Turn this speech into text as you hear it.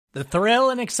The thrill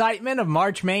and excitement of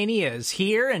March Mania is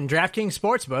here, and DraftKings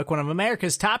Sportsbook, one of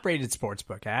America's top-rated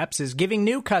sportsbook apps, is giving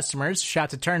new customers a shot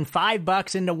to turn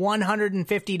 $5 into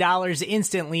 $150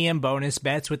 instantly in bonus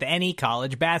bets with any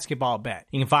college basketball bet.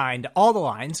 You can find all the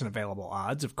lines and available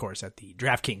odds, of course, at the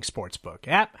DraftKings Sportsbook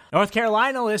app. North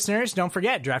Carolina listeners, don't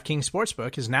forget, DraftKings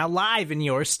Sportsbook is now live in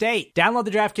your state. Download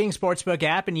the DraftKings Sportsbook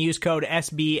app and use code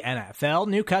SBNFL.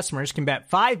 New customers can bet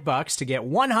 $5 to get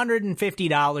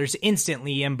 $150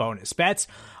 instantly in bonus bets,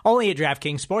 only at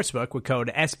DraftKings Sportsbook with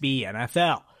code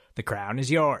SBNFL. The crown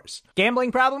is yours.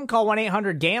 Gambling problem? Call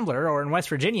 1-800-GAMBLER, or in West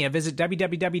Virginia, visit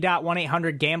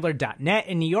www.1800gambler.net.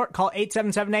 In New York, call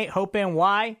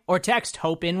 8778-HOPE-NY or text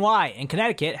HOPE-NY. In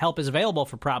Connecticut, help is available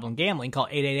for problem gambling. Call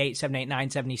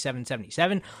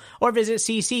 888-789-7777 or visit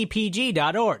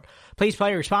ccpg.org. Please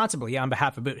play responsibly on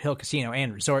behalf of Boot Hill Casino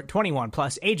and Resort. 21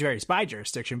 plus, age varies by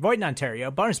jurisdiction. Void in Ontario.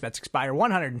 Bonus bets expire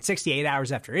 168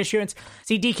 hours after issuance.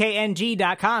 See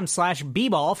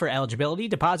dkng.com/bball for eligibility,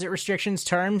 deposit restrictions,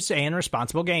 terms, and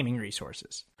responsible gaming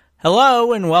resources.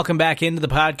 Hello, and welcome back into the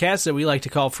podcast that we like to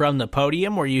call From the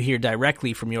Podium, where you hear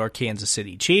directly from your Kansas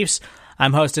City Chiefs.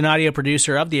 I'm host and audio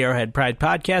producer of the Arrowhead Pride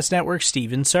Podcast Network,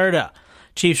 Steven Serta.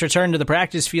 Chiefs return to the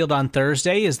practice field on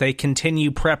Thursday as they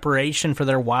continue preparation for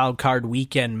their wild card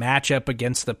weekend matchup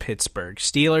against the Pittsburgh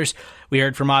Steelers. We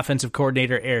heard from offensive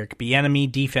coordinator Eric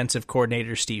Bieniemy, defensive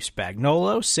coordinator Steve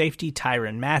Spagnuolo, safety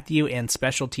Tyrann Mathieu, and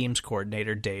special teams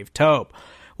coordinator Dave Toub.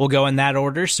 We'll go in that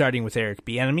order, starting with Eric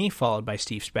Bieniemy, followed by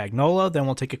Steve Spagnuolo. Then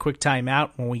we'll take a quick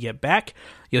timeout. When we get back,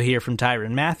 you'll hear from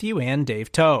Tyrann Mathieu and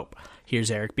Dave Toub. Here's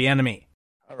Eric Bieniemy.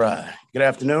 All right. Good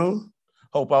afternoon.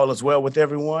 Hope all is well with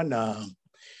everyone.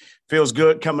 Feels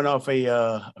good coming off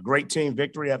a great team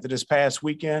victory after this past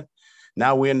weekend.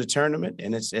 Now we're in the tournament,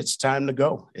 and it's time to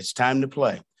go. It's time to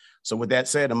play. So with that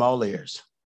said, I'm all ears.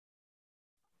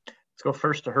 Let's go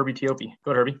first to Herbie Teope.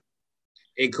 Go ahead, Herbie.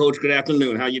 Hey, Coach. Good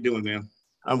afternoon. How you doing, man?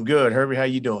 I'm good. Herbie, how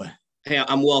you doing? Hey,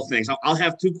 I'm well, thanks. I'll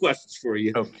have two questions for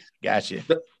you. Oh, gotcha.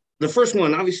 The first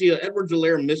one, obviously,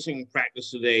 Edwards-Helaire missing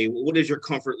practice today. What is your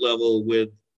comfort level with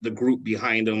the group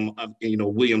behind him?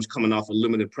 Williams coming off a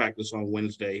limited practice on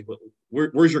Wednesday. But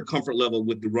where's your comfort level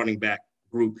with the running back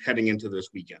group heading into this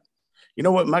weekend? You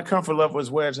know what? My comfort level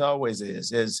is where it always is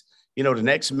the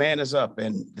next man is up.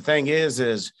 And the thing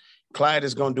is Clyde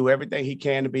is going to do everything he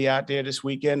can to be out there this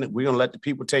weekend. We're going to let the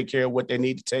people take care of what they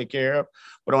need to take care of.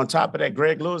 But on top of that,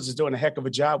 Greg Lewis is doing a heck of a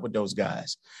job with those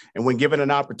guys. And when given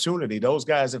an opportunity, those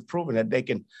guys have proven that they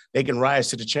can rise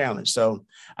to the challenge. So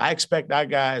I expect our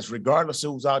guys, regardless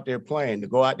of who's out there playing, to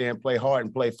go out there and play hard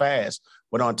and play fast.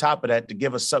 But on top of that, to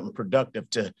give us something productive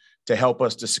to help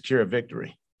us to secure a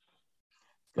victory.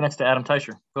 Go next to Adam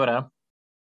Teicher. Go ahead, Adam.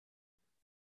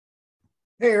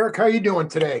 Hey, Eric, how you doing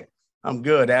today? I'm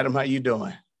good. Adam, how you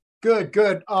doing? Good.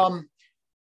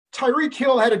 Tyreek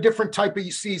Hill had a different type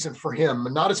of season for him.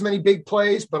 Not as many big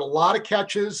plays, but a lot of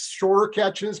catches, shorter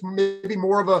catches, maybe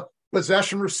more of a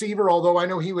possession receiver, although I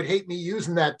know he would hate me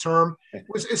using that term.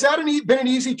 Is that been an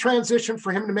easy transition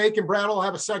for him to make? And Brad, I'll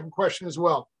have a second question as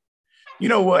well. You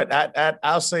know what?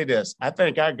 I'll say this. I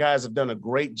think our guys have done a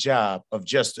great job of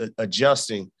just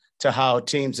adjusting to how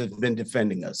teams have been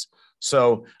defending us.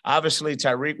 So obviously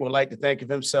Tyreek would like to think of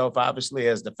himself obviously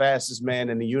as the fastest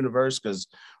man in the universe, because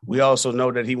we also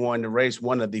know that he won the race,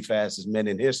 one of the fastest men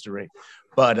in history.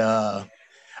 But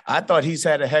I thought he's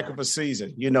had a heck of a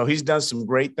season. He's done some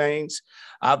great things.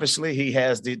 Obviously, he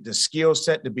has the skill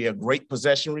set to be a great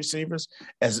possession receiver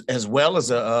as well as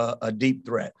a deep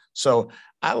threat. So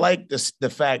I like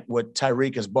the fact what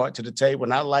Tyreek has brought to the table,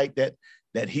 and I like that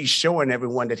he's showing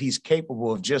everyone that he's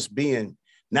capable of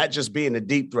not just being a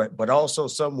deep threat, but also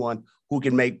someone who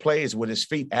can make plays with his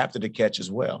feet after the catch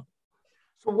as well.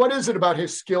 So what is it about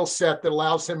his skill set that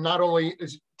allows him not only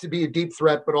to be a deep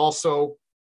threat, but also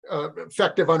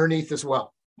effective underneath as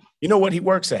well? You know what? He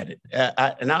works at it.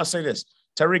 And I'll say this,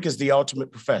 Tyreek is the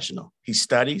ultimate professional. He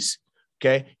studies,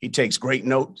 okay? He takes great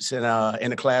notes in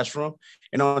the classroom.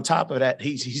 And on top of that,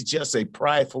 he's just a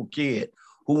prideful kid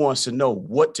who wants to know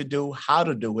what to do, how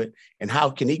to do it, and how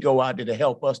can he go out there to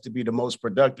help us to be the most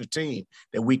productive team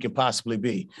that we can possibly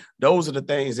be. Those are the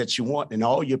things that you want in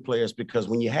all your players, because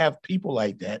when you have people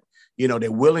like that,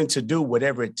 they're willing to do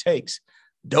whatever it takes.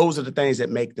 Those are the things that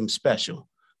make them special.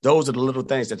 Those are the little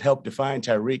things that help define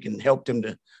Tyreek and helped him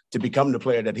to become the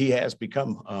player that he has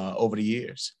become over the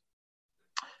years.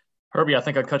 Herbie, I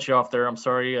think I cut you off there. I'm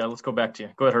sorry. Let's go back to you.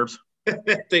 Go ahead, Herbs.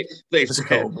 Thanks,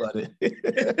 buddy.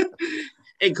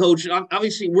 Hey, Coach,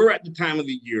 obviously we're at the time of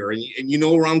the year, and you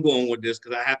know where I'm going with this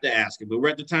because I have to ask it, but we're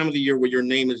at the time of the year where your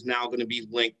name is now going to be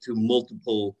linked to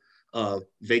multiple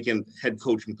vacant head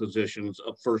coaching positions.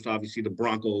 Up first, obviously, the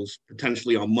Broncos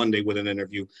potentially on Monday with an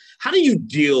interview. How do you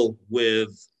deal with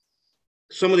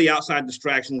some of the outside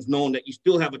distractions, knowing that you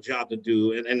still have a job to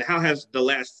do? And how has the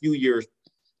last few years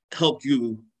helped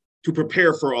you to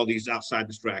prepare for all these outside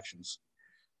distractions?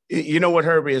 You know what,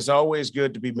 Herbie, it's always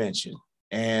good to be mentioned.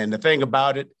 And the thing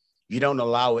about it, you don't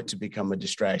allow it to become a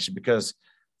distraction because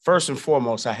first and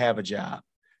foremost, I have a job.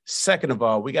 Second of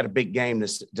all, we got a big game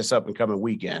this up and coming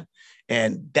weekend.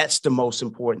 And that's the most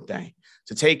important thing,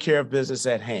 to take care of business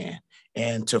at hand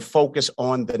and to focus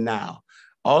on the now.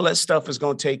 All that stuff is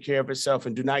going to take care of itself.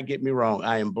 And do not get me wrong,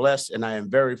 I am blessed and I am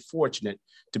very fortunate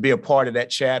to be a part of that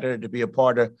chatter, to be a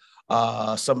part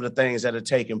of some of the things that are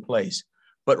taking place.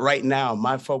 But right now,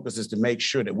 my focus is to make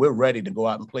sure that we're ready to go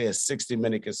out and play a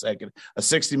 60-minute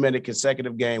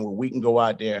consecutive game where we can go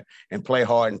out there and play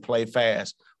hard and play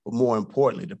fast, but more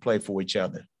importantly, to play for each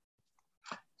other.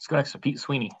 Let's go next to Pete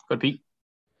Sweeney. Go ahead, Pete.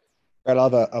 All right, I'll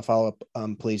have a follow-up,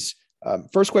 please.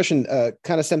 First question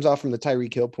kind of stems off from the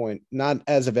Tyreek Hill point. Not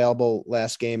as available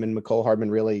last game, and Mecole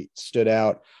Hardman really stood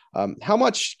out. How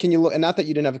much can you look, and not that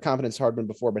you didn't have a confidence in Hardman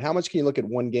before, but how much can you look at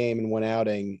one game and one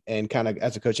outing and kind of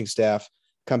as a coaching staff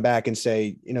come back and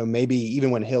say, you know, maybe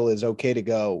even when Hill is okay to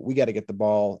go, we got to get the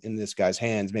ball in this guy's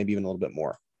hands, maybe even a little bit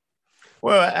more?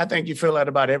 Well, I think you feel that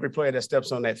about every player that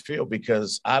steps on that field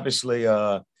because obviously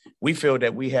we feel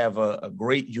that we have a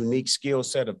great, unique skill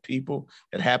set of people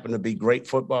that happen to be great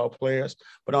football players.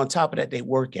 But on top of that, they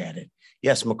work at it.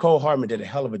 Yes, Mecole Hardman did a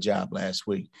hell of a job last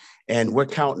week, and we're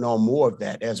counting on more of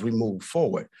that as we move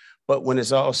forward. But when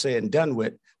it's all said and done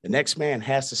with, the next man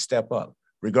has to step up,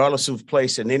 regardless of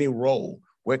place in any role.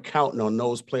 We're counting on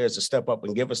those players to step up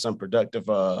and give us some productive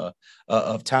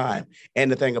of time.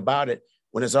 And the thing about it,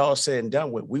 when it's all said and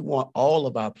done with, we want all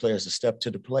of our players to step to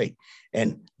the plate.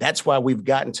 And that's why we've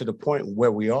gotten to the point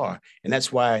where we are. And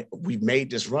that's why we've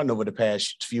made this run over the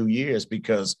past few years,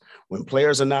 because when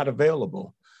players are not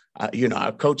available,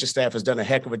 our coaching staff has done a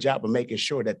heck of a job of making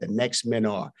sure that the next men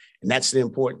are. And that's the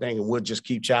important thing. And we'll just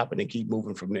keep chopping and keep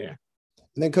moving from there.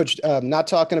 And then, Coach, not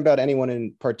talking about anyone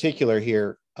in particular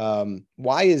here,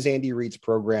 why is Andy Reid's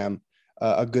program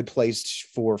a good place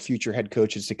for future head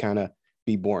coaches to kind of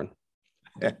be born?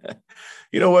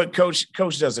 You know what? Coach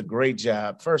does a great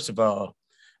job. First of all,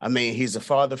 I mean, he's a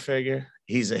father figure.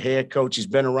 He's a head coach. He's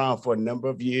been around for a number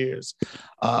of years.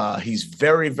 He's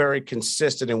very, very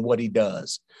consistent in what he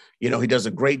does. You know, he does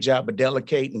a great job of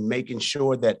delegating, making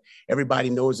sure that everybody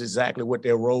knows exactly what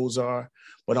their roles are.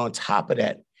 But on top of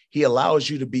that, he allows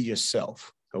you to be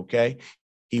yourself, okay?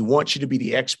 He wants you to be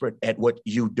the expert at what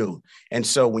you do. And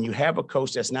so when you have a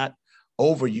coach that's not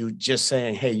over you just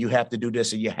saying, hey, you have to do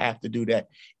this or you have to do that,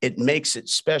 it makes it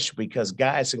special because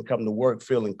guys can come to work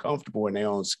feeling comfortable in their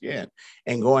own skin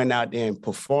and going out there and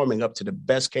performing up to the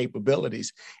best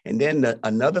capabilities. And then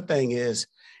another thing is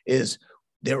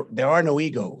there are no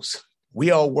egos.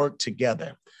 We all work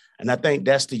together. And I think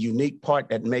that's the unique part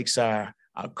that makes our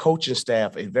coaching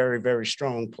staff a very, very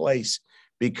strong place,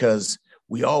 because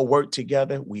we all work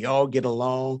together. We all get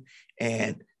along.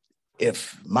 And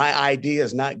if my idea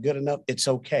is not good enough, it's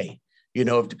okay. You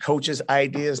know, if the coach's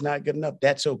idea is not good enough,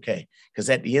 that's okay. Because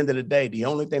at the end of the day, the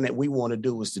only thing that we want to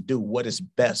do is to do what is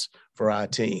best for our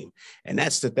team. And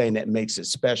that's the thing that makes it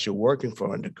special working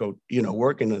under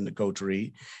Coach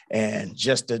Reid and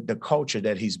just the culture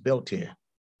that he's built here.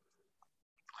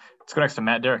 Let's go next to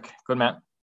Matt Derrick. Good, Matt.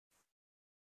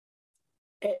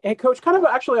 Hey, Coach, kind of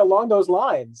actually along those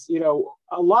lines, you know,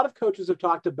 a lot of coaches have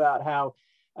talked about how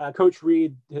Coach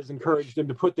Reid has encouraged them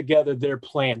to put together their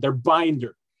plan, their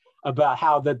binder about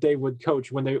how that they would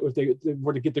coach if they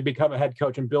were to get to become a head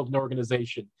coach and build an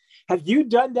organization. Have you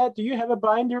done that? Do you have a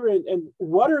binder? And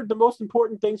what are the most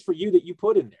important things for you that you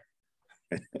put in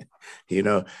there? You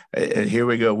know, here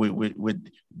we go. We're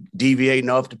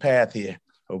deviating off the path here.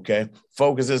 Okay.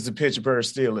 Focus is the Pittsburgh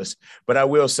Steelers. But I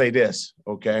will say this.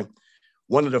 Okay.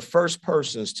 One of the first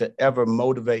persons to ever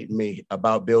motivate me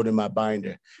about building my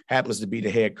binder happens to be the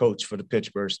head coach for the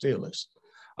Pittsburgh Steelers.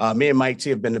 Me and Mike T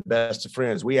have been the best of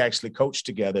friends. We actually coached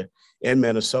together in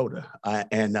Minnesota,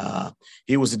 and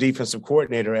he was the defensive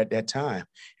coordinator at that time.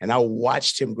 And I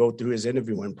watched him go through his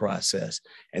interviewing process,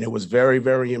 and it was very,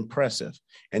 very impressive.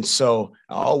 And so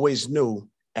I always knew,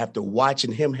 after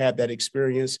watching him have that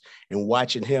experience and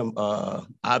watching him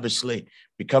obviously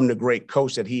become the great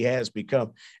coach that he has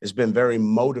become, it's been very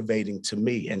motivating to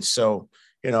me. And so,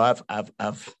 you know,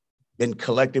 I've been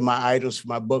collecting my items for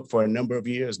my book for a number of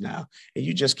years now, and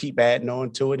you just keep adding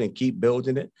on to it and keep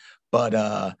building it. But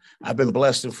I've been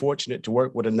blessed and fortunate to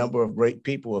work with a number of great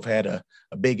people who have had a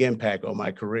big impact on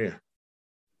my career.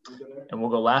 And we'll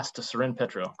go last to Sarin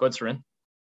Petro. Go ahead, Sarin.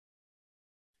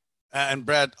 And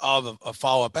Brad, I'll have a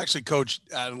follow-up. Actually, Coach,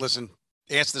 listen,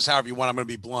 answer this however you want. I'm going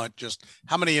to be blunt. Just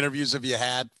how many interviews have you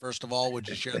had, first of all? Would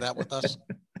you share that with us?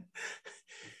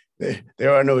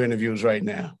 There are no interviews right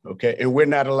now, okay? And we're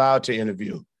not allowed to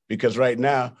interview because right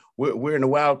now we're in the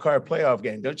wild card playoff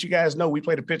game. Don't you guys know we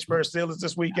play the Pittsburgh Steelers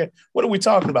this weekend? What are we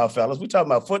talking about, fellas? We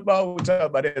talking about football? We talking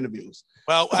about interviews?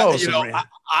 Well,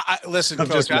 I listen,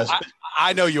 Coach,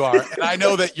 I know you are, and I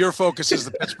know that your focus is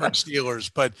the Pittsburgh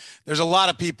Steelers, but there's a lot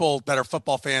of people that are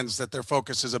football fans that their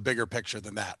focus is a bigger picture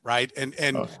than that, right? And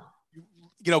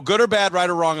you know, good or bad, right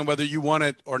or wrong, and whether you want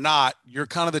it or not, you're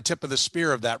kind of the tip of the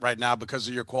spear of that right now because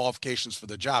of your qualifications for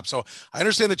the job. So I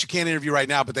understand that you can't interview right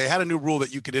now, but they had a new rule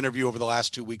that you could interview over the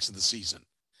last 2 weeks of the season.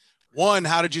 One,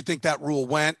 how did you think that rule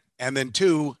went? And then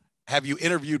two, have you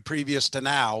interviewed previous to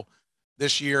now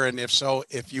this year? And if so,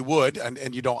 if you would,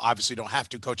 and you obviously don't have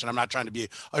to, Coach, and I'm not trying to be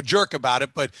a jerk about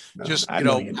it, but just, I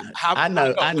know you're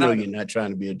not trying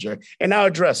to be a jerk, and I'll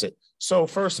address it. So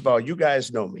first of all, you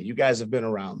guys know me. You guys have been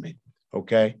around me.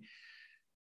 Okay.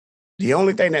 The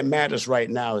only thing that matters right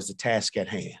now is the task at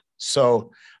hand.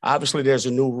 So obviously there's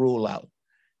a new rule out.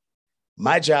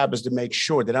 My job is to make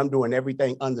sure that I'm doing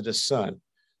everything under the sun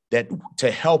to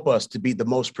help us to be the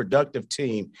most productive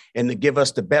team and to give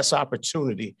us the best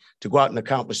opportunity to go out and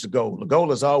accomplish the goal. The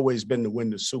goal has always been to win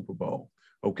the Super Bowl.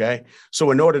 Okay. So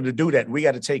in order to do that, we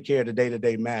got to take care of the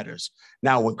day-to-day matters.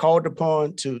 Now, when called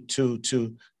upon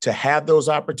to have those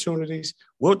opportunities,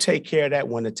 we'll take care of that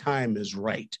when the time is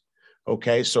right.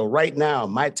 Okay. So right now,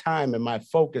 my time and my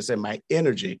focus and my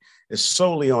energy is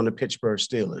solely on the Pittsburgh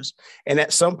Steelers. And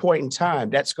at some point in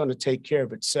time, that's going to take care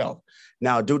of itself.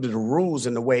 Now, due to the rules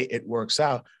and the way it works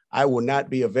out, I will not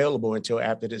be available until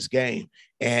after this game.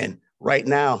 And right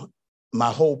now, my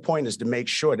whole point is to make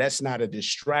sure that's not a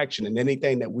distraction in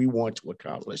anything that we want to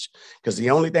accomplish, because the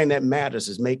only thing that matters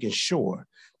is making sure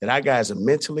that our guys are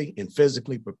mentally and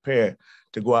physically prepared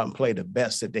to go out and play the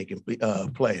best that they can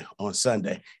play on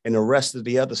Sunday. And the rest of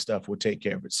the other stuff will take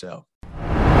care of itself. All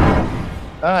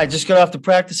right, just got off the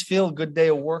practice field. Good day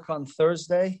of work on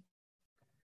Thursday.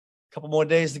 A couple more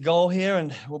days to go here,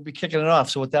 and we'll be kicking it off.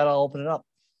 So with that, I'll open it up.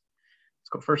 Let's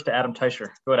go first to Adam Teicher.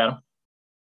 Go ahead, Adam.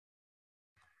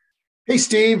 Hey,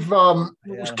 Steve. I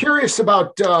was curious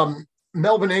about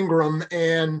Melvin Ingram,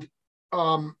 and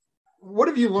what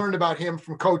have you learned about him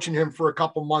from coaching him for a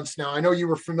couple months now? I know you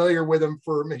were familiar with him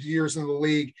for his years in the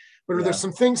league, but are there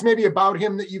some things maybe about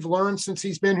him that you've learned since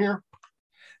he's been here?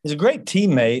 He's a great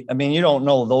teammate. I mean, you don't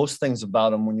know those things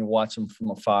about him when you watch him from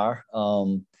afar.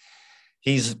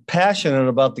 He's passionate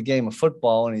about the game of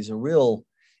football, and he's a real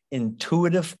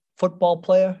intuitive football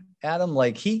player, Adam.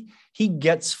 Like he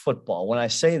gets football. When I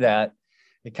say that,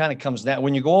 it kind of comes down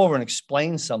when you go over and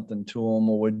explain something to him,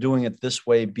 or we're doing it this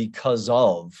way because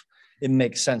of, it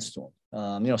makes sense to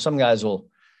him. You know, some guys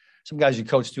you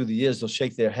coach through the years, they'll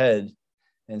shake their head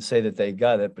and say that they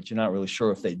got it, but you're not really sure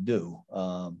if they do.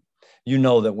 You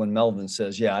know that when Melvin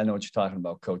says, yeah, I know what you're talking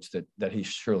about, coach, that he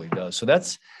surely does. So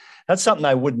that's something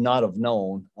I would not have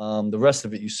known. The rest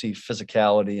of it, you see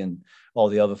physicality and all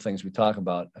the other things we talk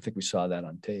about. I think we saw that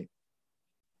on tape.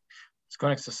 Let's go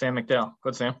next to Sam McDowell. Go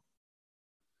ahead, Sam.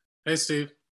 Hey,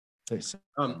 Steve. Hey,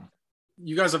 Sam.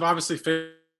 You guys have obviously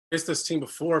faced this team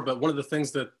before, but one of the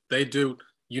things that they do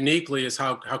uniquely is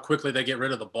how quickly they get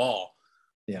rid of the ball.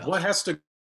 Yeah. What has to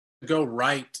go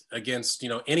right against,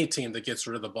 any team that gets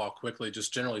rid of the ball quickly,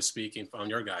 just generally speaking, on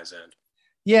your guys' end?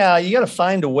 Yeah, you got to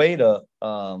find a way to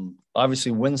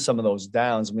obviously win some of those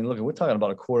downs. I mean, look, we're talking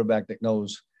about a quarterback that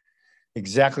knows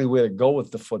exactly where to go with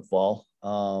the football.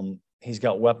 He's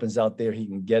got weapons out there he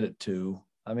can get it to.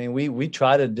 I mean, we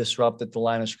try to disrupt at the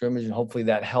line of scrimmage, and hopefully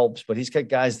that helps. But he's got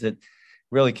guys that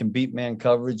really can beat man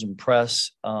coverage and press.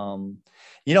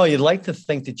 You'd like to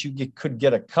think that you could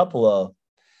get a couple of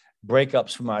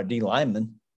breakups from our D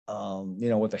linemen,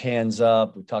 with the hands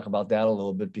up. We talk about that a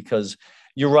little bit because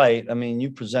you're right. I mean,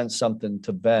 you present something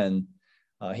to Ben.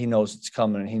 He knows it's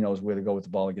coming, and he knows where to go with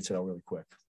the ball. He gets it out really quick.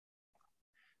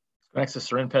 Next to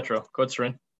Sarin Petro. Go ahead,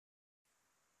 Sarin.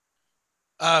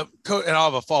 Coach, and I'll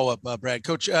have a follow-up, Brad.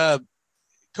 Coach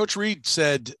Reed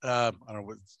said, I don't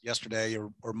know, yesterday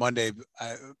or Monday,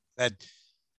 that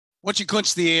once you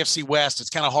clinch the AFC West,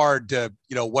 it's kind of hard to,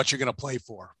 what you're going to play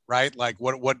for, right? Like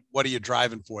what are you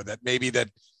driving for? That maybe that,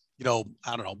 I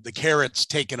don't know, the carrot's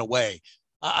taken away.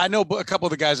 I know a couple of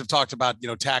the guys have talked about,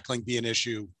 tackling being an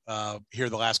issue here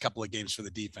the last couple of games for the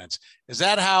defense. Is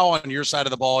that how on your side of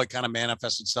the ball it kind of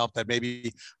manifests itself? That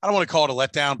maybe, I don't want to call it a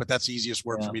letdown, but that's the easiest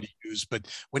word for me to use. But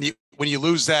when you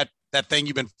lose that thing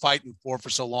you've been fighting for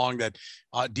so long, that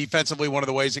defensively, one of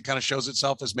the ways it kind of shows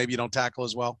itself is maybe you don't tackle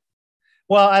as well.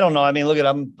 Well, I don't know. I mean, look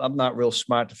I'm not real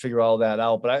smart to figure all that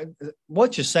out, but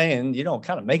what you're saying,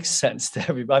 kind of makes sense to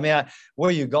everybody. I mean,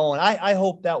 where you're going, I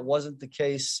hope that wasn't the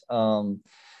case.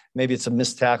 Maybe it's a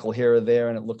missed tackle here or there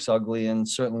and it looks ugly. And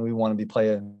certainly we want to be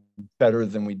playing better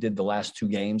than we did the last 2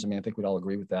 games. I mean, I think we'd all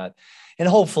agree with that. And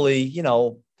hopefully,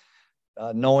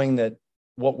 knowing that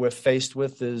what we're faced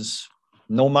with is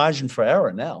no margin for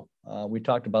error now. We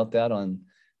talked about that on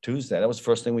Tuesday. That was the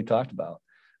first thing we talked about.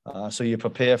 So you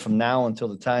prepare from now until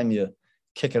the time you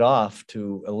kick it off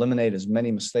to eliminate as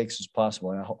many mistakes as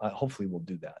possible. And hopefully we'll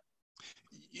do that.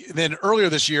 Then earlier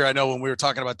this year, I know when we were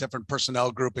talking about different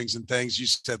personnel groupings and things, you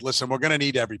said, listen, we're going to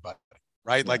need everybody,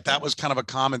 right? Like that was kind of a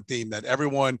common theme that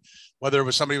everyone, whether it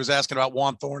was somebody who was asking about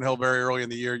Juan Thornhill very early in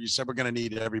the year, you said, we're going to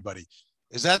need everybody.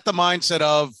 Is that the mindset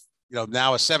of,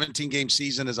 now a 17-game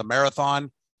season is a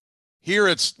marathon? Here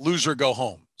it's lose or go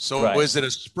home. So right. Is it a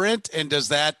sprint? And does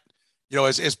that,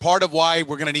 is part of why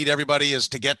we're going to need everybody is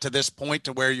to get to this point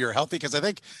to where you're healthy? Because I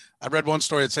think I read one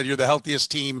story that said you're the healthiest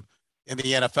team in the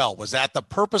NFL. Was that the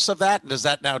purpose of that? And does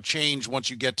that now change once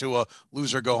you get to a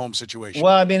lose or go home situation?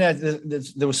 Well, I mean,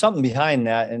 there was something behind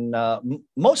that. And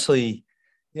mostly,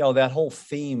 that whole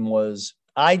theme was,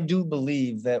 I do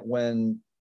believe that when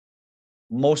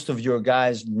most of your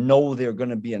guys know they're going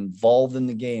to be involved in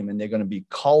the game and they're going to be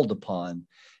called upon,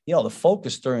 the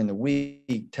focus during the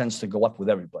week tends to go up with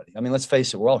everybody. I mean, let's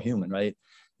face it, we're all human, right?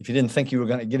 If you didn't think you were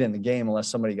going to get in the game unless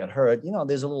somebody got hurt,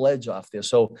 there's a little edge off there.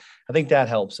 So I think that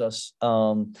helps us.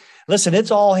 Listen,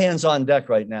 it's all hands on deck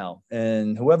right now.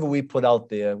 And whoever we put out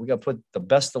there, we got to put the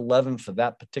best 11 for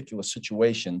that particular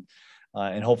situation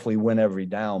and hopefully win every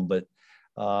down. But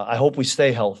I hope we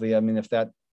stay healthy. I mean, if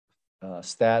that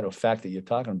stat or fact that you're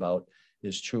talking about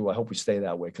is true, I hope we stay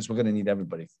that way because we're going to need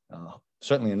everybody,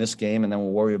 certainly in this game. And then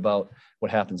we'll worry about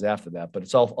what happens after that. But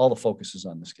it's all the focus is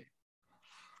on this game.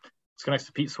 Let's go next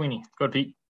to Pete Sweeney. Go ahead,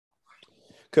 Pete.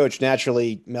 Coach,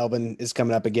 naturally, Melvin is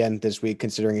coming up again this week,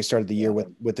 considering he started the year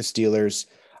with the Steelers.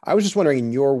 I was just wondering,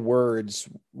 in your words,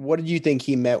 what did you think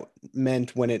he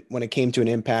meant when it came to an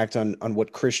impact on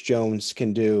what Chris Jones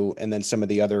can do and then some of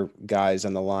the other guys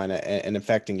on the line and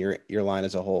affecting your line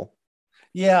as a whole?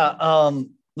 Yeah.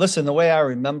 Listen, the way I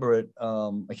remember it,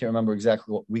 I can't remember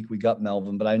exactly what week we got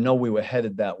Melvin, but I know we were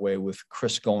headed that way with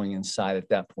Chris going inside at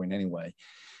that point anyway.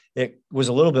 It was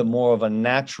a little bit more of a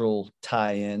natural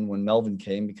tie-in when Melvin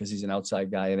came because he's an outside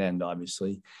guy at end,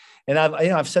 obviously. And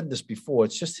I've said this before.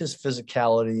 It's just his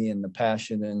physicality and the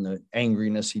passion and the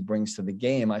angriness he brings to the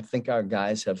game. I think our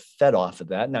guys have fed off of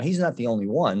that. Now, he's not the only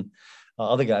one.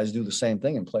 Other guys do the same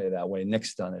thing and play that way.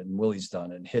 Nick's done it, and Willie's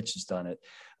done it, and Hitch has done it.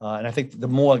 And I think the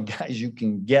more guys you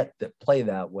can get that play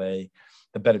that way,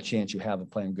 the better chance you have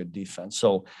of playing good defense.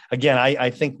 So, again, I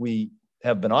think we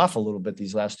have been off a little bit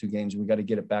these last 2 games. We got to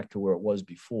get it back to where it was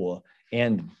before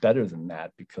and better than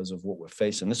that because of what we're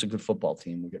facing. This is a good football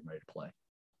team. We're getting ready to play.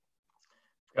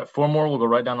 Got 4 more. We'll go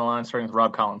right down the line, starting with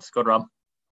Rob Collins. Go, Rob.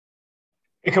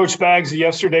 Hey, Coach Spags,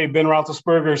 yesterday Ben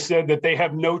Roethlisberger said that they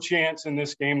have no chance in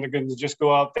this game. They're going to just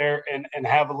go out there and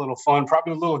have a little fun,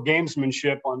 probably a little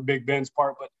gamesmanship on Big Ben's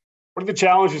part. But what are the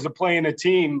challenges of playing a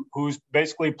team who's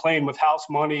basically playing with house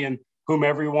money and whom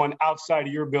everyone outside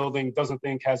of your building doesn't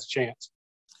think has a chance?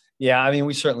 Yeah, I mean,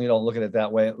 we certainly don't look at it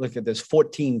that way. Look at there's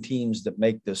 14 teams that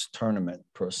make this tournament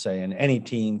per se, and any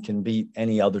team can beat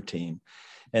any other team.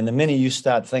 And the minute you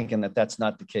start thinking that that's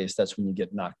not the case, that's when you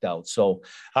get knocked out. So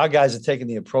our guys are taking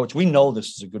the approach. We know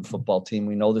this is a good football team.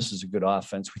 We know this is a good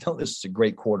offense. We know this is a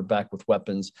great quarterback with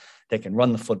weapons. They can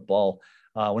run the football.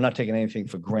 We're not taking anything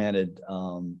for granted.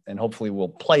 And hopefully we'll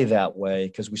play that way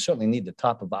because we certainly need the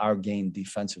top of our game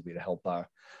defensively to help our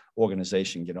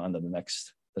organization get on to the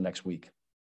next week.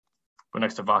 Go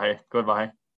next to Vahe. Go ahead,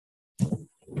 Vahe.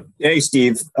 Hey,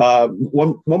 Steve.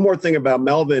 One more thing about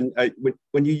Melvin.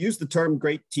 When you use the term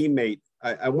great teammate,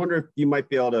 I wonder if you might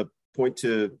be able to point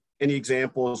to any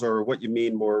examples or what you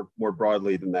mean more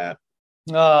broadly than that.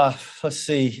 Let's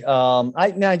see.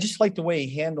 I just like the way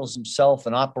he handles himself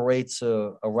and operates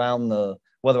around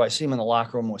whether I see him in the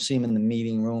locker room or see him in the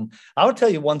meeting room. I would tell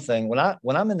you one thing. When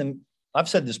I'm in the, I've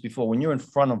said this before, when you're in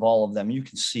front of all of them, you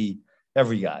can see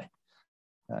every guy.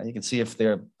 You can see if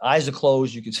their eyes are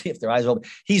closed. You can see if their eyes are open.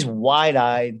 He's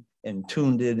wide-eyed and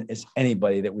tuned in as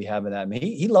anybody that we have in that. I mean,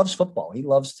 he loves football. He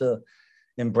loves to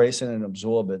embrace it and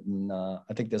absorb it. And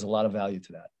I think there's a lot of value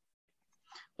to that.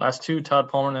 Last 2, Todd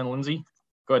Palmer and Lindsay.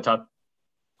 Go ahead, Todd.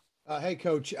 Hey,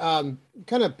 Coach. Kind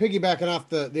of piggybacking off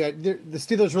the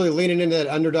Steelers really leaning into that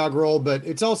underdog role, but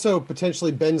it's also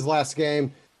potentially Ben's last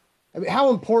game. I mean, how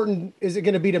important is it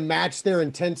going to be to match their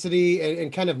intensity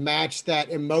and kind of match that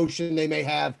emotion they may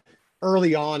have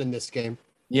early on in this game?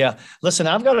 Yeah. Listen,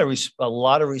 I've got a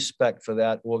lot of respect for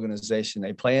that organization.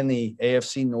 They play in the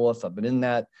AFC North. I've been in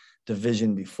that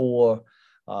division before.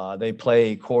 They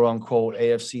play quote unquote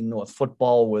AFC North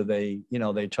football where they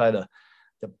try to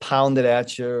pound it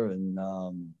at you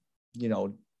and,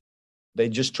 they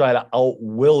just try to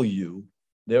outwill you.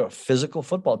 They're a physical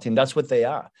football team. That's what they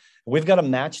are. We've got to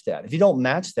match that. If you don't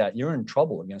match that, you're in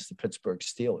trouble against the Pittsburgh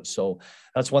Steelers. So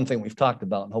that's one thing we've talked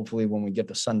about. And hopefully when we get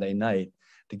to Sunday night,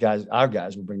 our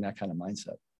guys will bring that kind of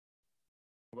mindset.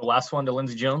 The last one to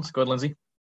Lindsey Jones. Go ahead, Lindsey.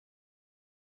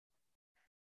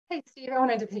 Hey, Steve, I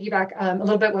wanted to piggyback a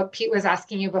little bit what Pete was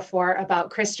asking you before about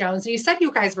Chris Jones. You said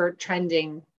you guys were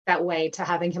trending that way to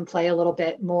having him play a little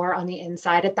bit more on the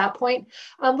inside at that point.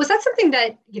 Was that something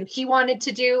that he wanted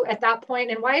to do at that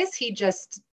point? And why is he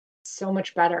just so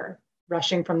much better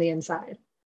rushing from the inside?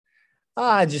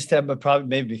 I just have probably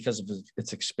maybe because of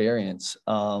its experience.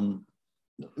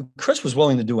 Chris was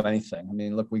willing to do anything. I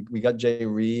mean, look, we got Jay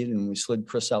Reed and we slid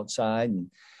Chris outside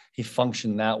and he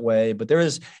functioned that way. But there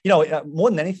is, more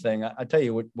than anything, I tell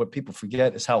you what people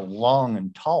forget is how long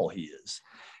and tall he is.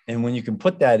 And when you can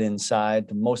put that inside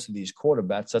to most of these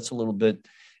quarterbacks, that's a little bit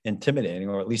intimidating,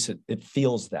 or at least it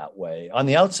feels that way. On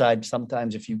the outside,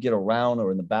 sometimes if you get around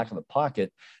or in the back of the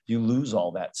pocket, you lose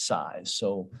all that size.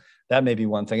 So that may be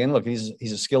one thing. And look, he's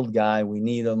a skilled guy. We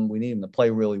need him. We need him to play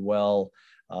really well.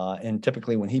 And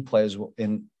typically when he plays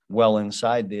well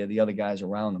inside there, the other guys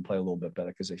around him play a little bit better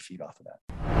because they feed off of that.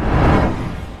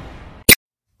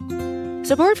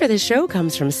 Support for this show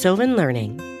comes from Sylvan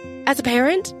Learning. As a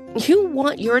parent, you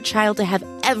want your child to have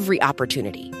every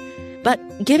opportunity, but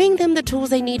giving them the tools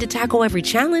they need to tackle every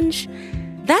challenge,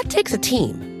 that takes a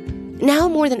team. Now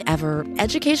more than ever,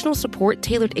 educational support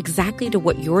tailored exactly to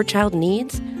what your child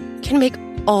needs can make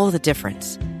all the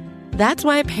difference. That's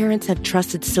why parents have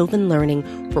trusted Sylvan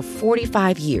Learning for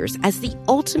 45 years as the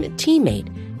ultimate teammate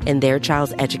in their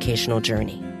child's educational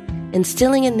journey,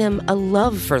 instilling in them a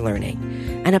love for learning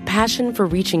and a passion for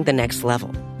reaching the next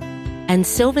level. And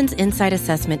Sylvan's Insight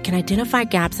Assessment can identify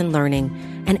gaps in learning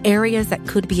and areas that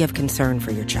could be of concern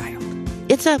for your child.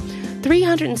 It's a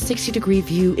 360-degree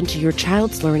view into your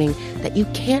child's learning that you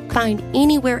can't find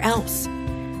anywhere else,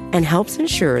 and helps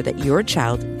ensure that your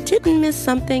child didn't miss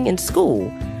something in school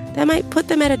that might put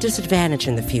them at a disadvantage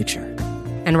in the future.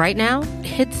 And right now,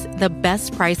 it's the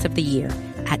best price of the year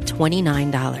at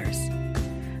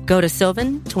 $29. Go to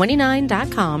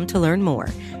sylvan29.com to learn more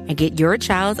and get your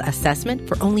child's assessment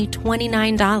for only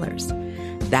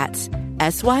 $29. That's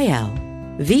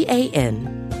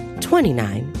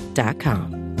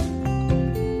SYLVAN29.com.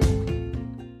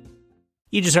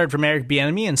 You just heard from Eric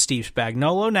Bieniemy and Steve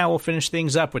Spagnuolo. Now we'll finish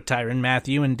things up with Tyrann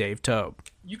Mathieu and Dave Toub.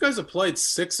 You guys have played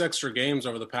 6 extra games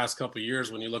over the past couple of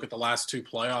years when you look at the last 2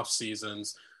 playoff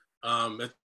seasons.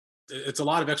 It's a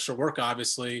lot of extra work,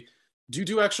 obviously. Do you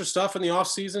do extra stuff in the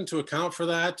offseason to account for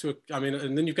that?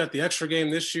 And then you've got the extra game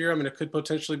this year. I mean, it could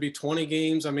potentially be 20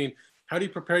 games. I mean, how do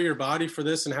you prepare your body for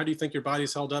this, and how do you think your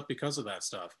body's held up because of that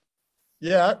stuff?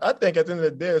 Yeah, I think at the end of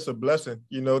the day, it's a blessing,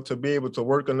 to be able to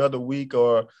work another week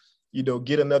or,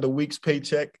 get another week's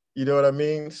paycheck. You know what I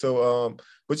mean? So,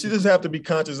 but you just have to be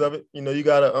conscious of it. You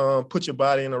got to put your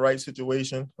body in the right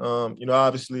situation.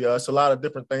 Obviously, it's a lot of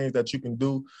different things that you can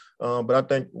do. But I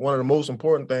think one of the most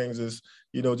important things is,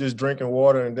 just drinking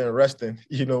water and then resting,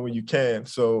 when you can.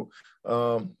 So,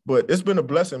 but it's been a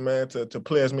blessing, man, to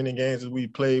play as many games as we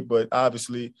played. But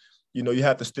obviously, you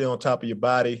have to stay on top of your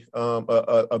body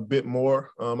a bit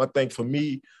more. I think for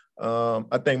me,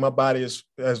 I think my body has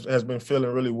been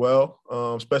feeling really well,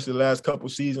 especially the last couple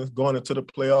of seasons going into the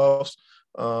playoffs.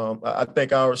 I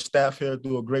think our staff here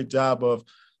do a great job of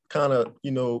kind of,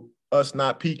 us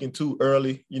not peaking too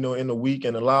early, in the week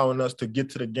and allowing us to get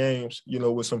to the games,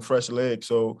 with some fresh legs.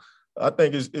 So I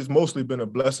think it's mostly been a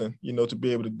blessing, to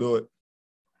be able to do it.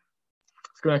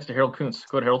 Let's go next to Harold Kuntz.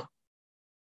 Go ahead, Harold.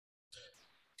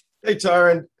 Hey,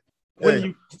 Tyrann. When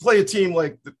you play a team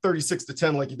like the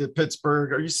 36-10, like you did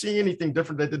Pittsburgh, are you seeing anything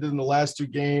different that they did in the last 2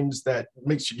 games that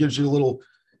gives you a little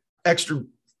extra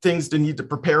things they need to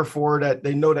prepare for that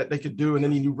they know that they could do, and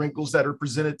any new wrinkles that are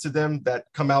presented to them that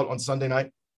come out on Sunday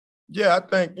night? Yeah, I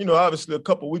think, obviously a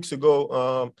couple of weeks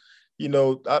ago,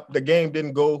 the game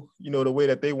didn't go, the way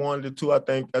that they wanted it to. I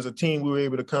think as a team, we were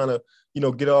able to kind of,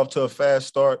 get off to a fast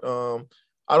start.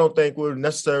 I don't think we're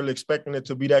necessarily expecting it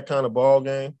to be that kind of ball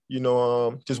game.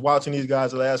 Just watching these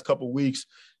guys the last couple of weeks,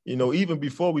 even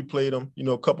before we played them,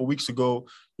 a couple of weeks ago,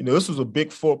 this was a big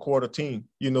 4-quarter team,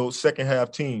 second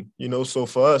half team, So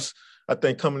for us, I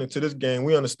think coming into this game,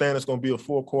 we understand it's going to be a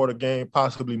 4-quarter game,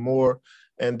 possibly more.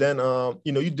 And then,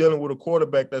 you're dealing with a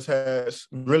quarterback that has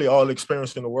really all the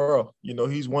experience in the world.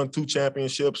 He's won 2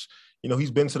 championships.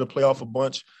 He's been to the playoff a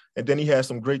bunch, and then he has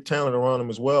some great talent around him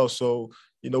as well. So,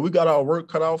 we got our work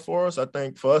cut out for us. I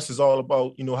think for us, it's all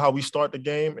about, how we start the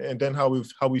game and then how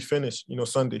we finish,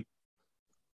 Sunday.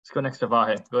 Let's go next to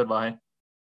Vahe. Go ahead, Vahe.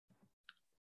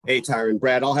 Hey, Tyrann.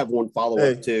 Brad, I'll have one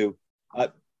follow-up too.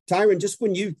 Tyrann, just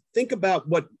when you think about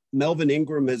what Melvin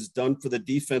Ingram has done for the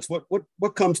defense,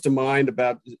 what comes to mind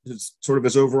about his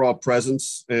overall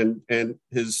presence and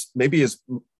his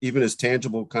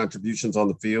tangible contributions on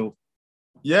the field?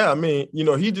 Yeah, I mean,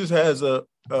 he just has a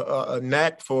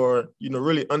knack for,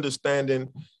 really understanding,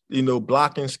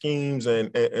 blocking schemes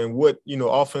and what,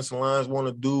 offensive lines want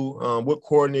to do, what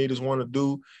coordinators want to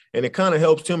do. And it kind of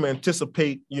helps him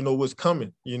anticipate, what's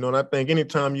coming, and I think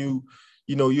anytime you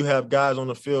have guys on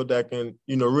the field that can,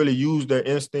 really use their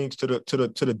instincts to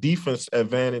the defense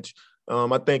advantage.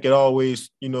 I think it always,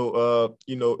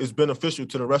 is beneficial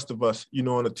to the rest of us,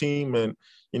 on the team. And,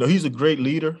 he's a great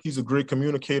leader. He's a great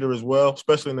communicator as well,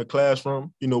 especially in the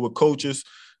classroom, with coaches.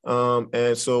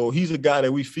 And so he's a guy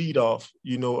that we feed off,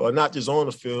 not just on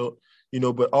the field,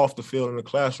 but off the field in the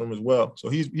classroom as well. So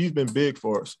he's been big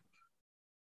for us.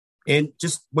 And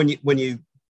just when you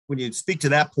speak to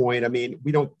that point, I mean,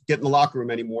 we don't get in the locker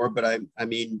room anymore, but I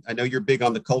mean, I know you're big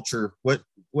on the culture. What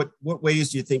ways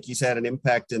do you think he's had an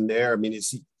impact in there? I mean,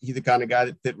 is he the kind of guy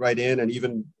that fit right in and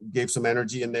even gave some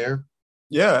energy in there?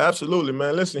 Yeah, absolutely,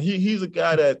 man. Listen, he's a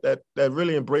guy that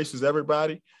really embraces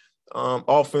everybody.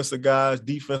 Offensive guys,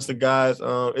 defensive guys,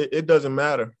 it doesn't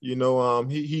matter.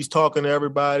 He's talking to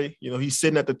everybody. He's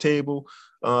sitting at the table.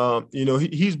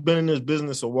 He's been in this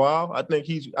business a while. I think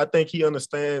he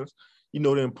understands,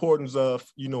 the importance of,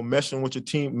 meshing with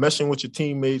your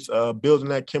teammates, building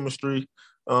that chemistry,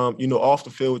 off the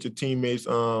field with your teammates,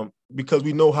 because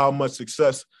we know how much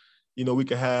success, we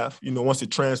can have, once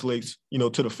it translates,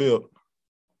 to the field.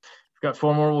 We've got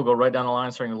four more. We'll go right down the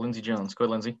line, starting with Lindsey Jones. Go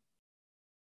ahead, Lindsey.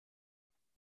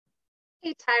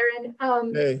 Hey,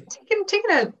 Tyrann. Hey. Taking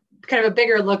a kind of a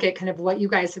bigger look at kind of what you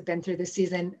guys have been through this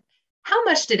season, how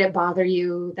much did it bother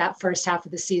you that first half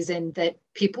of the season that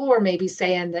people were maybe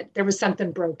saying that there was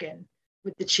something broken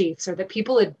with the Chiefs or that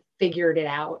people had figured it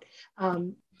out?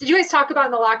 Did you guys talk about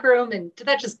in the locker room, and did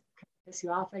that just piss you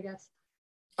off, I guess?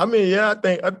 I mean, yeah, I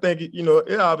think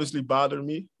it obviously bothered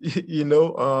me,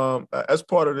 as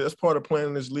part of playing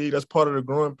in this league, that's part of the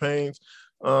growing pains.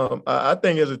 I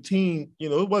think as a team,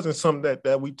 it wasn't something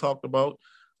that we talked about.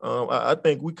 I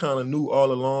think we kind of knew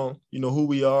all along, who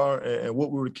we are and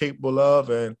what we were capable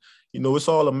of. And, it's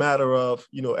all a matter of,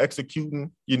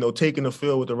 executing, taking the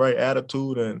field with the right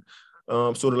attitude. And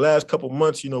so the last couple of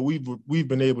months, we've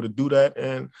been able to do that.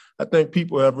 And I think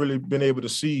people have really been able to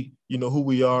see, who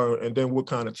we are and then what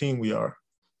kind of team we are.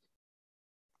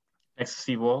 Next to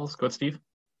Steve Walls. Go ahead, Steve.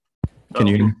 Can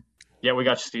you hear me? Yeah, we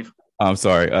got you, Steve. I'm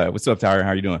sorry. What's up, Tyrann? How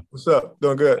are you doing? What's up?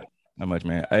 Doing good. Not much,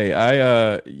 man.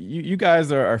 Hey, you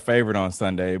guys are favored on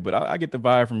Sunday, but I get the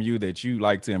vibe from you that you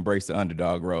like to embrace the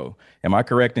underdog role. Am I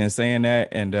correct in saying that?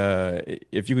 And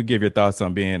if you could give your thoughts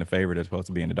on being a favorite as opposed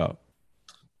to being the dog.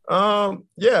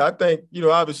 Yeah, I think,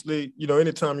 obviously,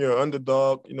 anytime you're an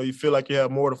underdog, you feel like you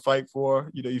have more to fight for.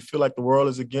 You feel like the world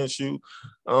is against you.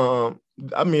 I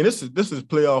mean, this is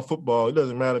playoff football. It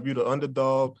doesn't matter if you're the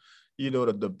underdog,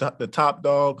 the top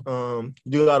dog.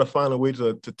 You got to find a way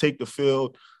to take the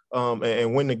field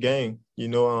and win the game.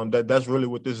 That's really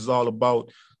what this is all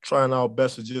about. Trying our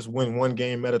best to just win one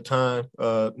game at a time,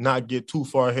 not get too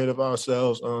far ahead of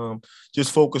ourselves,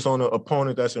 just focus on the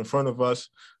opponent that's in front of us.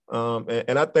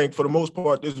 And I think for the most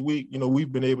part this week,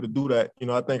 we've been able to do that.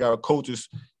 I think our coaches,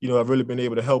 have really been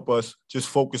able to help us just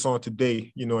focus on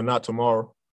today, and not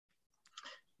tomorrow.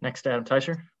 Next, Adam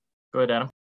Teicher. Go ahead, Adam.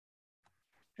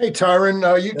 Hey,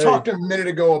 Tyrann, you talked a minute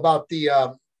ago about the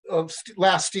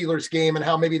last Steelers game and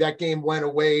how maybe that game went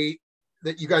away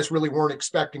that you guys really weren't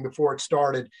expecting before it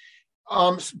started.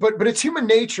 But it's human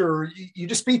nature. You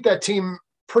just beat that team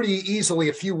pretty easily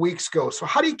a few weeks ago. So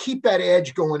how do you keep that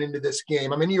edge going into this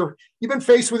game? I mean, you've been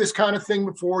faced with this kind of thing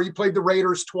before. You played the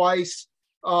Raiders twice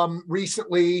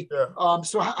recently. Yeah.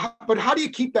 But how do you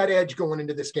keep that edge going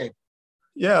into this game?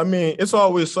 Yeah, I mean, it's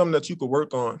always something that you could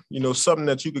work on, something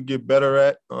that you could get better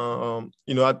at.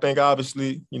 I think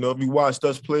obviously, if you watched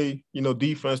us play,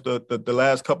 defense the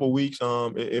last couple of weeks,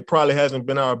 it probably hasn't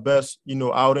been our best,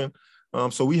 outing.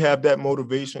 So we have that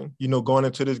motivation, going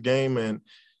into this game. And,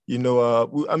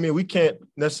 we can't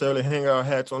necessarily hang our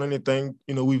hats on anything,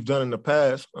 we've done in the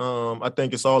past. I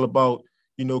think it's all about,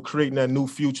 creating that new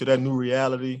future, that new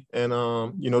reality. And,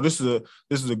 this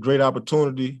is a great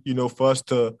opportunity, for us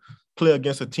to play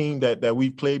against a team that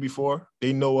we've played before.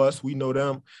 They know us, we know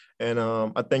them. And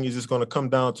I think it's just going to come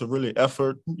down to really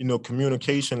effort,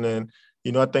 communication and,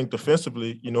 I think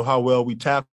defensively, how well we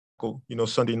tackle,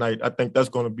 Sunday night, I think that's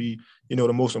going to be,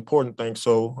 the most important thing.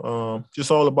 So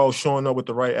just all about showing up with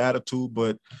the right attitude,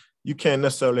 but you can't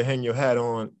necessarily hang your hat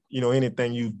on,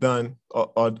 anything you've done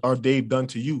or Dave done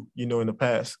to you, in the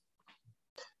past.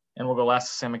 And we'll go last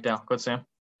to Sam McDowell. Go ahead, Sam.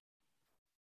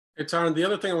 Hey, Tyrann, the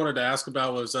other thing I wanted to ask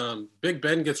about was Big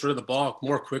Ben gets rid of the ball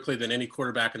more quickly than any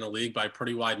quarterback in the league by a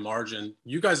pretty wide margin.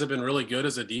 You guys have been really good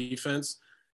as a defense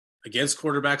against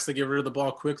quarterbacks that get rid of the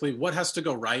ball quickly. What has to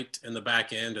go right in the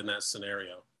back end in that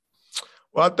scenario?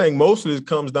 Well, I think mostly it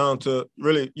comes down to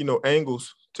really,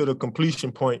 angles to the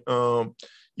completion point. And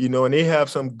they have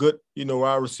some good,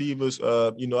 wide receivers,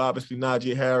 obviously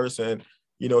Najee Harris and,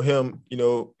 him,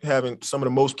 having some of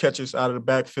the most catches out of the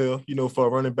backfield, for a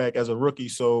running back as a rookie.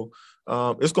 So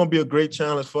it's going to be a great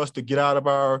challenge for us to get out of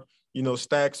our,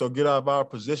 stacks or get out of our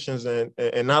positions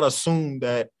and not assume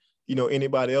that,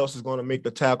 anybody else is going to make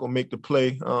the tackle, make the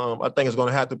play. I think it's going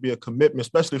to have to be a commitment,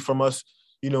 especially from us,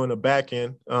 in the back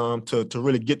end to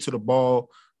really get to the ball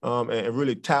and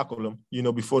really tackle them,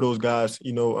 before those guys,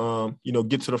 get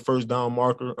to the first down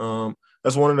marker.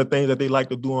 That's one of the things that they like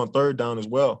to do on third down as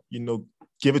well,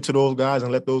 give it to those guys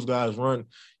and let those guys run,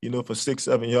 for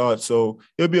 6-7 yards. So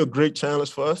it'll be a great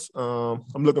challenge for us.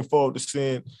 I'm looking forward to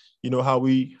seeing, how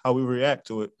we react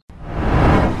to it.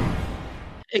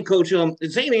 Hey, Coach,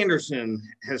 Zane Anderson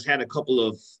has had a couple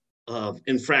of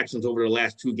infractions over the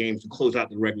last 2 games to close out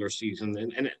the regular season.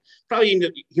 And probably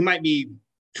he might be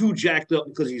too jacked up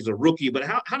because he's a rookie, but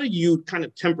how do you kind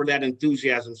of temper that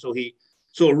enthusiasm so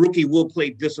a rookie will play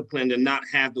disciplined and not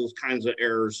have those kinds of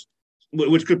errors,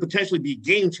 which could potentially be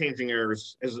game-changing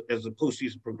errors as the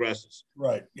postseason progresses?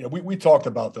 Right. We talked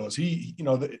about those.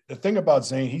 The thing about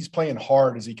Zane, he's playing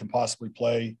hard as he can possibly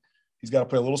play. He's got to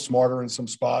play a little smarter in some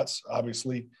spots,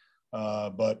 obviously.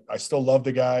 But I still love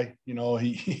the guy.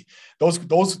 The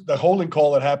holding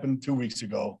call that happened 2 weeks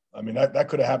ago, I mean, that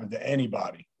could have happened to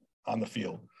anybody on the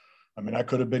field. I mean, that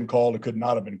could have been called. It could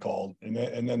not have been called. And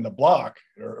then the block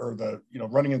or the,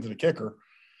 running into the kicker,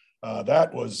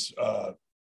 that was,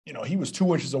 he was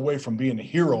 2 inches away from being the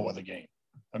hero of the game.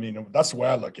 I mean, that's the way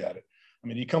I look at it. I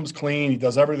mean, he comes clean. He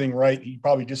does everything right. He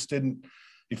probably just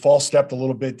he false stepped a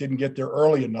little bit, didn't get there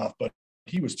early enough, but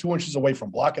he was 2 inches away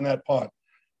from blocking that punt,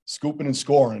 scooping and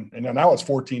scoring. And then now it's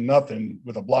 14-0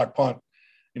 with a block punt.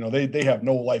 They have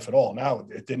no life at all. Now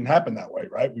it didn't happen that way,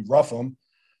 right? We rough them,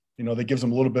 that gives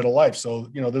them a little bit of life. So,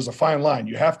 there's a fine line.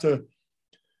 You have to,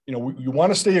 you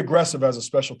want to stay aggressive as a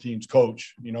special teams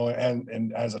coach,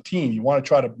 and as a team, you want to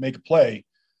try to make a play,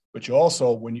 but you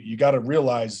also, when you got to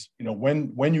realize,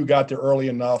 when you got there early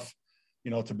enough,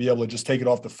 to be able to just take it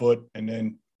off the foot. And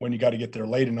then when you got to get there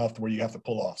late enough to where you have to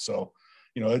pull off. So,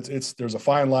 there's a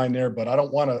fine line there, but I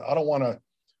don't want to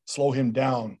slow him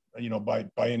down, by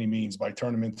any means, by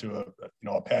turning him into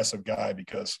a passive guy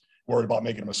because worried about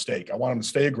making a mistake. I want him to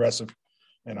stay aggressive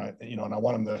and I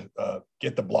want him to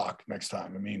get the block next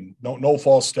time. I mean, no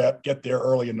false step, get there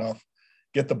early enough,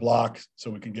 get the block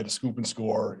so we can get a scoop and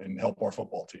score and help our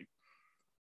football team.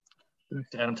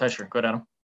 Adam Teicher, go ahead, Adam.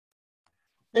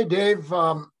 Hey, Dave.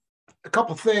 A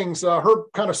couple things. Herb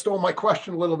kind of stole my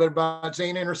question a little bit about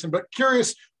Zane Anderson, but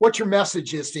curious what your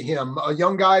message is to him, a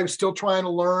young guy who's still trying to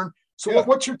learn. So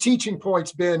what's your teaching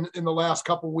points been in the last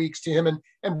couple of weeks to him?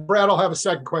 And Brad, I'll have a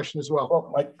second question as well.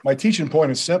 Well, my teaching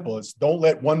point is simple. It's don't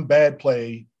let one bad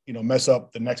play, mess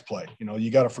up the next play.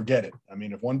 You got to forget it. I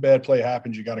mean, if one bad play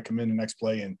happens, you got to come in the next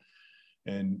play and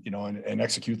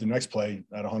execute the next play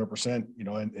at 100%,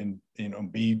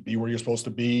 and be where you're supposed to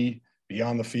be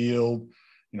on the field,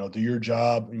 do your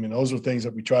job. I mean, those are things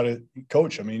that we try to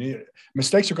coach. I mean,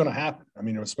 mistakes are going to happen. I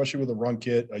mean, especially with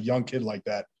a young kid like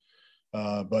that.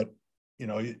 But,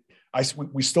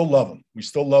 we still love him. We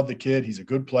still love the kid. He's a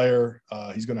good player.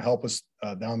 He's going to help us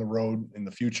down the road in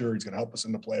the future. He's going to help us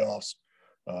in the playoffs.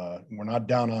 We're not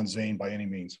down on Zane by any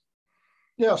means.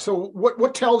 Yeah. So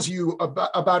what tells you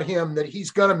about him that he's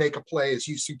going to make a play, as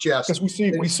you suggest? Because we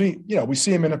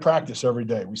see him in a practice every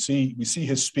day. We see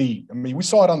his speed. I mean, we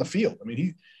saw it on the field. I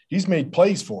mean, he's made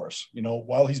plays for us.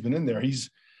 While he's been in there, he's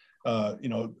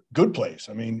good plays.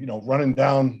 I mean, running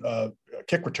down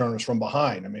kick returners from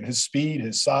behind. I mean, his speed,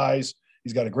 his size.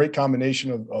 He's got a great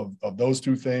combination of those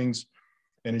two things,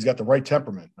 and he's got the right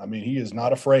temperament. I mean, he is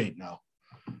not afraid now.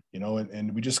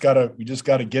 And we just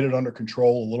gotta get it under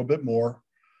control a little bit more.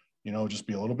 Just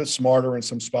be a little bit smarter in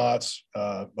some spots.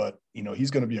 But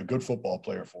he's going to be a good football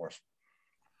player for us.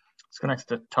 Let's go next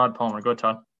to Todd Palmer. Go,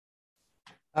 Todd.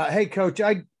 Hey, Coach.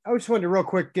 I just wanted to real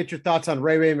quick get your thoughts on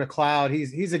Ray McLeod.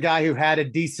 He's a guy who had a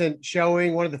decent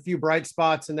showing, one of the few bright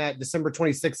spots in that December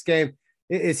 26th game.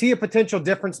 Is he a potential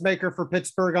difference maker for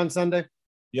Pittsburgh on Sunday?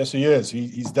 Yes, he is.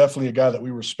 He's definitely a guy that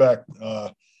we respect.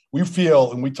 We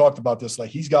feel, and we talked about this, like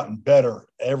he's gotten better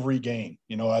every game,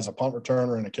 as a punt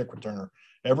returner and a kick returner.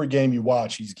 Every game you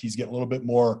watch, he's getting a little bit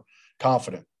more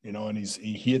confident, and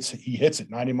he hits it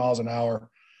 90 miles an hour.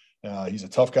 He's a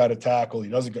tough guy to tackle.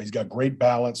 He's got great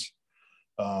balance,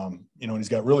 and he's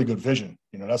got really good vision.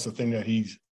 That's the thing that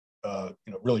he's,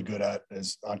 really good at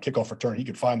is on kickoff return. He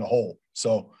could find the hole.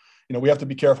 So, we have to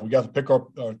be careful. We got to pick our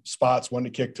spots, when to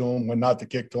kick to him, when not to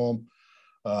kick to him.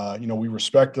 We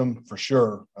respect him for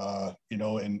sure,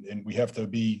 and we have to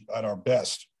be at our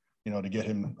best, to get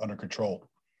him under control.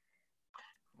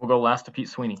 We'll go last to Pete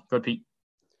Sweeney. Go ahead, Pete.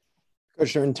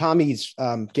 Coach, in Tommy's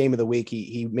game of the week,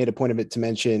 he made a point of it to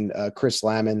mention Chris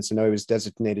Lamons. I know he was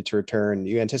designated to return.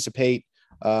 You anticipate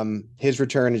his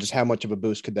return, and just how much of a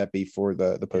boost could that be for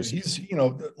the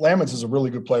postseason? Lamons is a really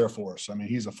good player for us. I mean,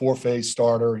 he's a 4-phase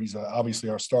starter. He's obviously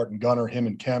our starting gunner, him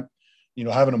and Kemp.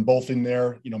 Having them both in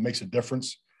there, makes a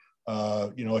difference.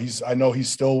 I know he's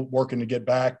still working to get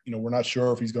back. We're not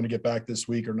sure if he's going to get back this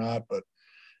week or not, but,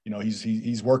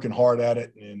 he's working hard at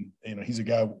it. And, he's a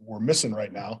guy we're missing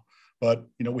right now. But,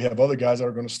 we have other guys that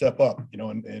are going to step up,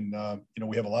 and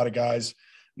we have a lot of guys,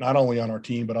 not only on our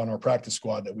team, but on our practice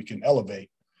squad that we can elevate,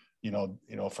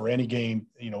 for any game,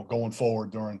 going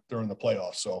forward during the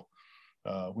playoffs. So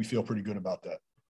we feel pretty good about that.